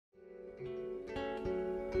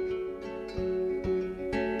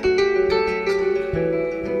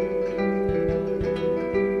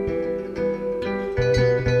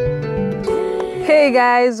Hey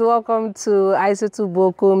guys, welcome to Aissatou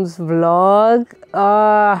Bokum's vlog.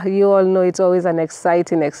 You all know it's always an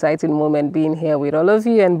exciting moment being here with all of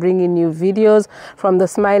you and bringing you videos from the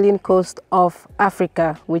smiling coast of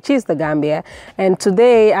Africa, which is the Gambia. And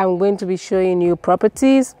today I'm going to be showing you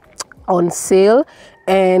properties on sale,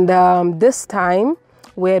 and this time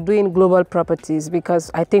we're doing global properties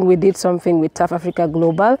because I think we did something with South Africa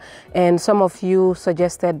Global, and some of you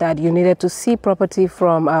suggested that you needed to see property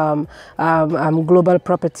from global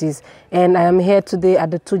properties. And I am here today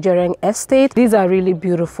at the Tujereng estate. These are really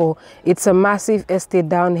beautiful. It's a massive estate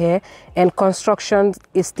down here, and construction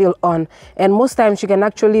is still on. And most times you can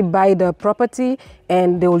actually buy the property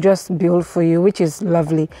and they will just build for you, which is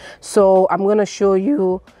lovely. So I'm going to show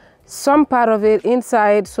you some part of it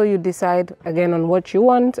inside, so you decide again on what you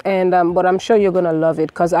want. And but I'm sure you're gonna love it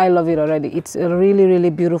because I love it already. It's a really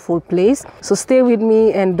beautiful place. So stay with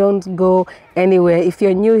me and don't go anywhere. If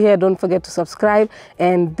you're new here, don't forget to subscribe.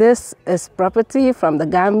 And this is property from the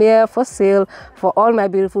Gambia for sale for all my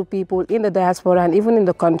beautiful people in the diaspora and even in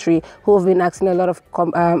the country who have been asking a lot of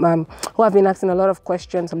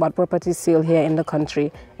questions about property sale here in the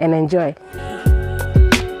country. And enjoy.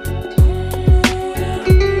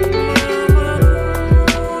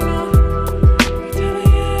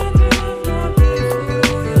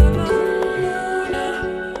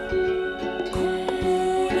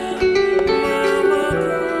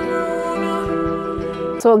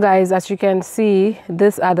 So guys, as you can see,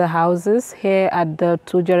 these are the houses here at the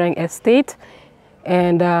Tujereng estate,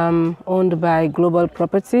 and owned by Global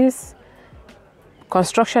Properties.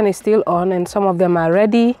 Construction is still on and some of them are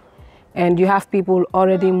ready, and you have people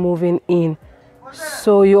already moving in.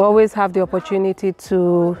 So you always have the opportunity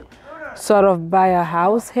to sort of buy a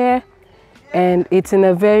house here, and it's in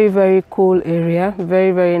a very cool area.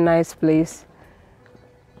 Very nice place.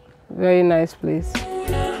 Very nice place.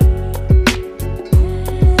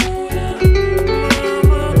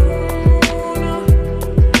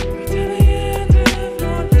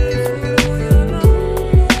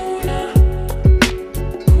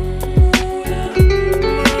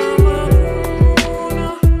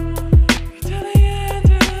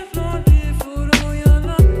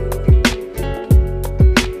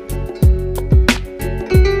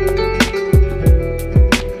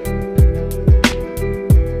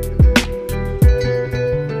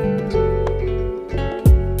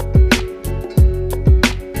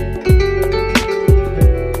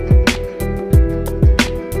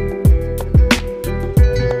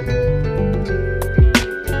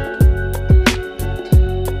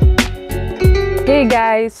 Hey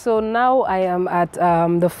guys, so now I am at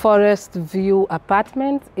the Forest View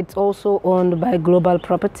apartment. It's also owned by Global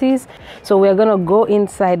Properties. So we're gonna go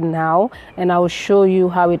inside now and I'll show you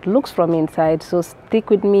how it looks from inside. So stick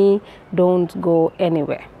with me, don't go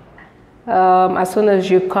anywhere. As soon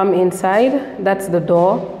as you come inside, that's the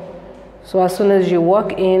door. So as soon as you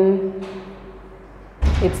walk in,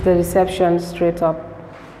 it's the reception straight up.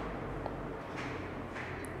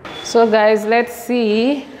 So guys, let's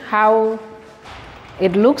see how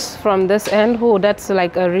it looks from this end. Oh, that's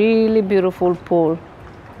like a really beautiful pool.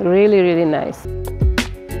 Really nice.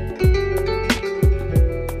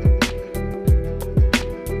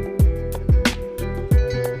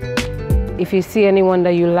 If you see anyone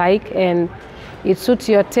that you like and it suits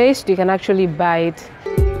your taste, you can actually buy it.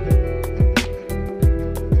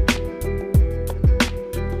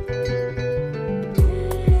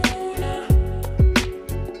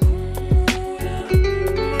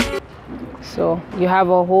 So you have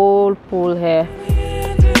a whole pool here.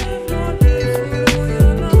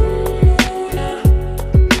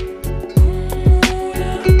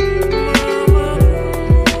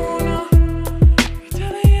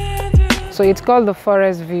 So it's called the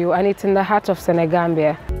Forest View and it's in the heart of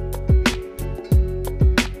Senegambia.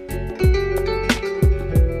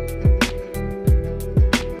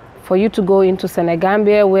 For you to go into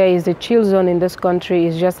Senegambia, where is the chill zone in this country,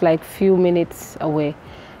 is just like few minutes away.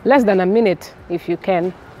 Less than a minute if you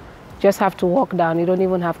can. Just have to walk down, you don't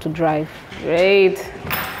even have to drive. Great.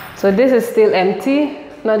 So this is still empty,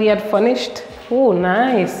 not yet furnished. Oh,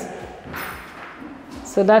 nice.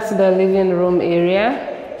 So that's the living room area.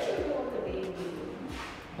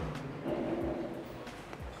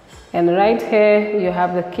 And right here you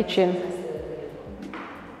have the kitchen.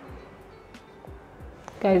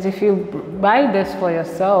 Guys, if you buy this for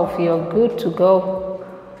yourself, you're good to go.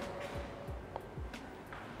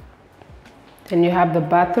 Then you have the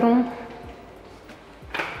bathroom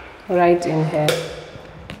right in here.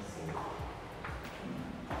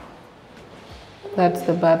 That's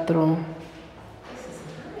the bathroom.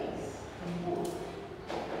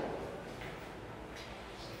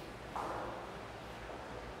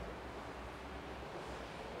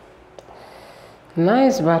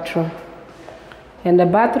 Nice bathroom. And the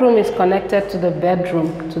bathroom is connected to the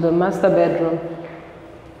bedroom, to the master bedroom.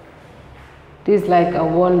 This is like a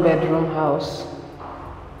one-bedroom house.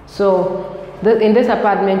 So in this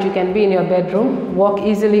apartment, you can be in your bedroom, walk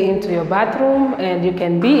easily into your bathroom, and you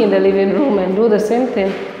can be in the living room and do the same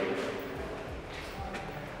thing.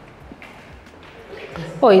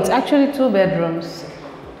 Oh, it's actually 2 bedrooms.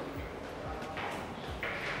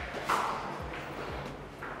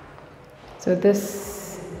 So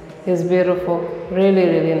this is beautiful, really,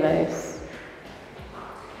 really nice.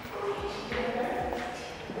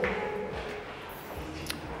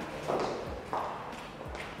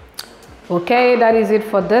 Okay, that is it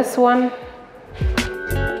for this one.